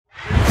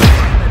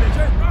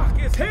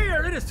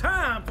it is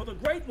time for the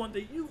great one,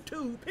 the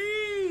YouTube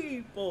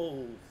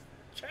People's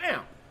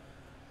Champ,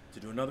 to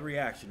do another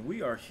reaction.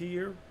 We are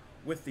here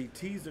with the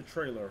teaser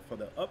trailer for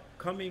the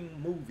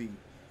upcoming movie,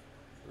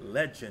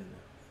 Legend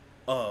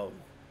of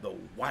the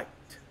White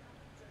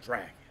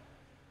Dragon.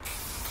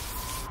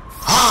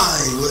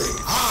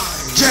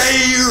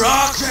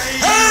 J-Rocc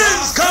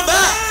has come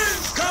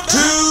back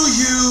to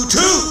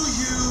YouTube.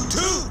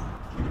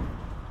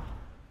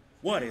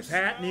 What is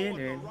happening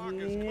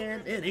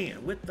and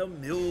in with the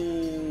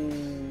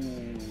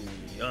millions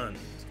and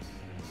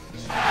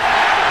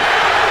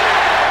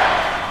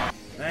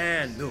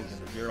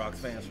millions of J-Rocc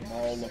fans from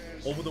all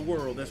over the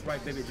world? That's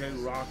right, baby.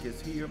 J-Rocc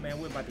is here,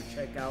 man. We're about to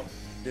check out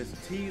this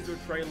teaser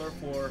trailer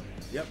for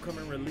the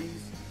upcoming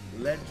release,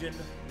 Legend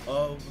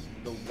of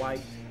the White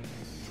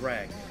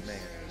Dragon,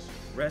 man.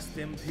 Rest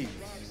in peace,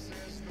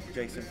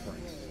 Jason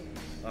Frank,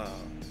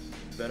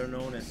 better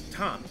known as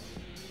Tommy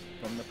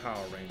from the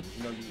Power Rangers.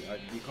 You know,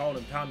 you called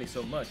him Tommy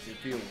so much it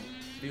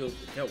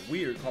felt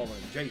weird calling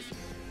him Jason,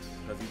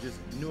 because you just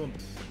knew him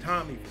for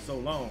Tommy for so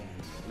long.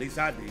 At least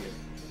I did.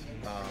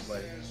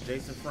 But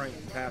Jason Frank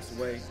passed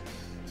away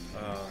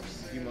a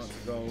few months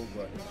ago,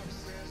 but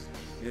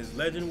his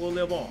legend will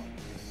live on.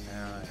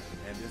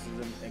 And this is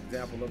an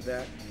example of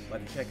that. I'd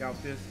like to check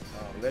out this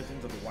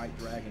Legends of the White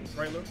Dragon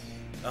trailer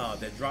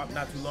that dropped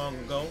not too long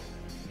ago.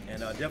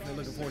 And definitely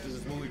looking forward to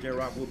this movie.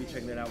 J-Rocc will be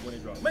checking it out when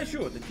it drops. Make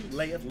sure that you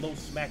lay it low,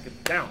 smack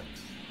it down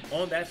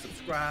on that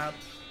subscribe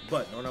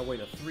button on our way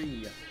to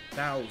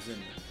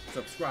 3,000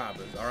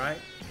 subscribers, all right?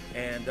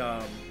 And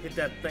hit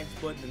that thanks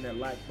button and that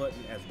like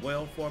button as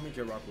well for me.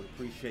 J-Rocc would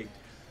appreciate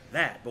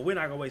that. But we're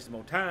not going to waste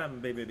more time,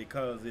 baby,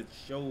 because it's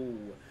show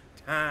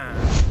time.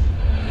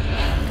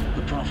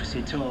 The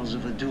prophecy tells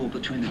of a duel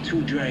between the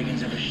two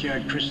dragons of a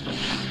shared crystal.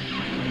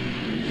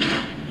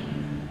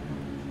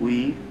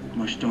 We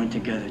must join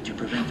together to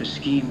prevent the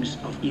schemes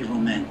of evil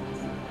men.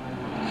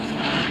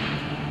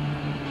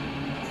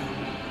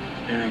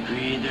 Eric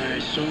Reed, there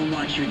is so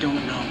much you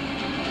don't know.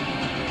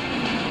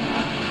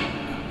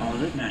 All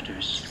that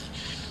matters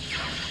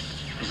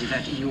is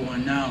that you are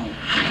now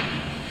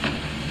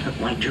the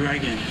White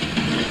Dragon.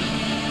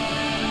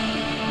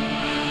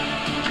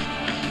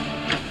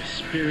 The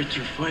spirit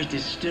to fight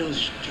is still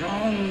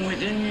strong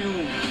within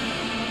you.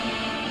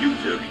 You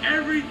took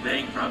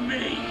everything from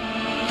me.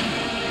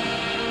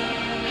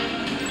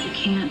 You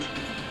can't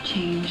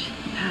change the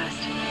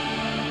past.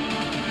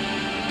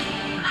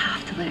 You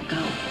have to let it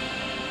go.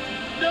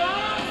 No!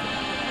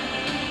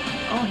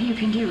 All you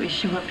can do is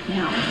show up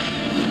now.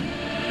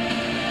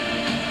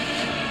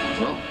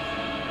 Well,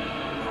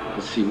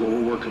 let's see what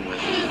we're working with.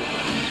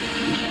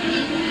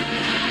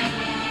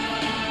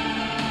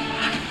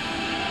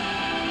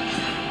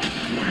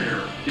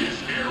 Where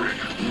is Eric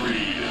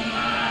Reed?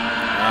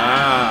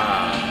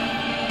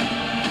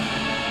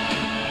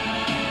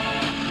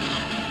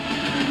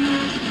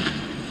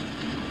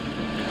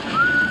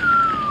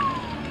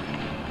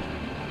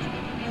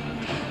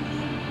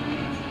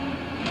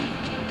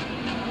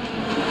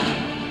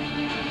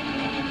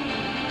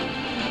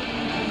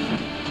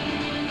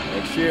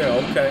 Next year,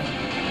 okay.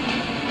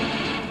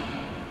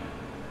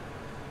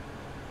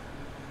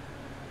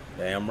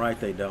 Damn right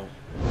they don't.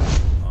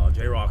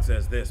 J-Rocc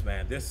says this,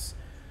 man. This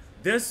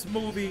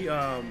movie,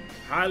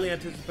 highly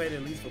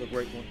anticipated, at least for the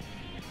great one.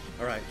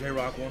 All right,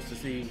 J-Rocc wants to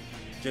see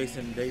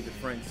Jason David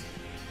Frank's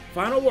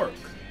final work.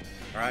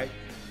 All right.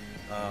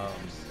 I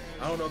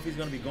don't know if he's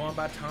going to be going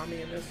by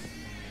Tommy in this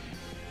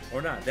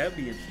or not. That'd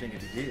be interesting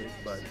if he did,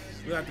 but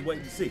we'll have to wait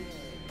and see.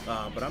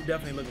 But I'm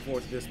definitely looking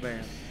forward to this,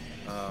 man.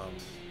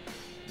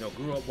 You know,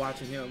 grew up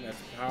watching him as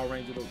the Power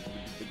Ranger, the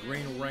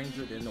Green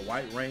Ranger, then the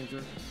White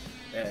Ranger.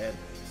 At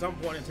some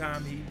point in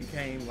time, he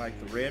became like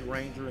the Red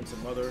Ranger and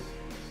some other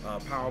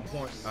Power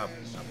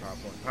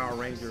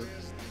Ranger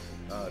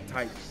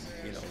type,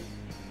 you know,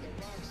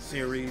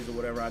 series or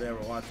whatever. I'd ever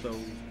watched those.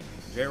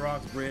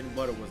 J-Rocc's bread and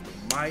butter was the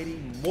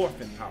Mighty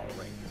Morphin Power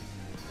Ranger.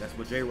 That's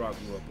what J-Rocc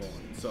grew up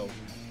on. So,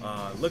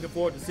 looking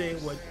forward to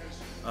seeing what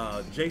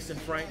Jason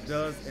Frank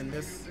does in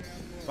this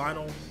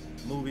final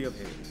movie of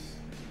his.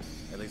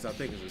 At least I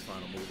think it's his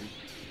final movie.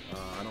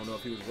 I don't know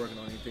if he was working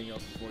on anything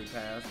else before he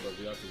passed, but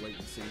we have to wait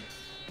and see.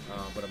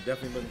 But I'm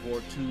definitely looking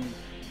forward to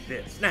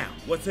this. Now,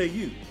 what say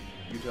you?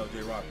 You tell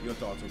J-Rocc your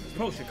thoughts on this.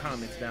 Post your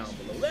comments down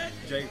below. Let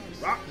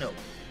J-Rocc know.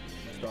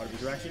 Start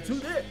his reaction to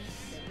this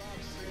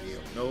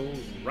video. No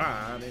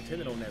rhyme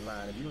intended on that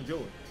line. If you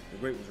enjoyed the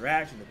great one's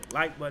reaction, hit the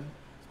like button,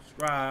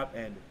 subscribe,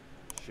 and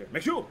share.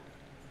 Make sure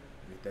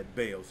you hit that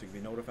bell so you can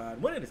be notified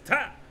when it is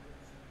time to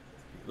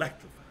be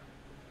electrified.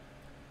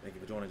 Thank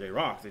you for joining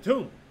J-Rocc. Stay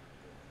tuned.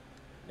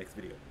 Next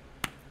video.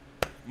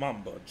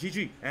 Mamba,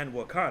 GG, and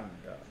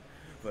Wakanda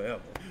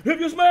forever. If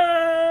you smell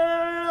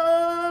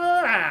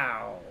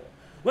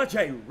what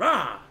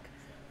J-Rocc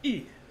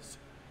is.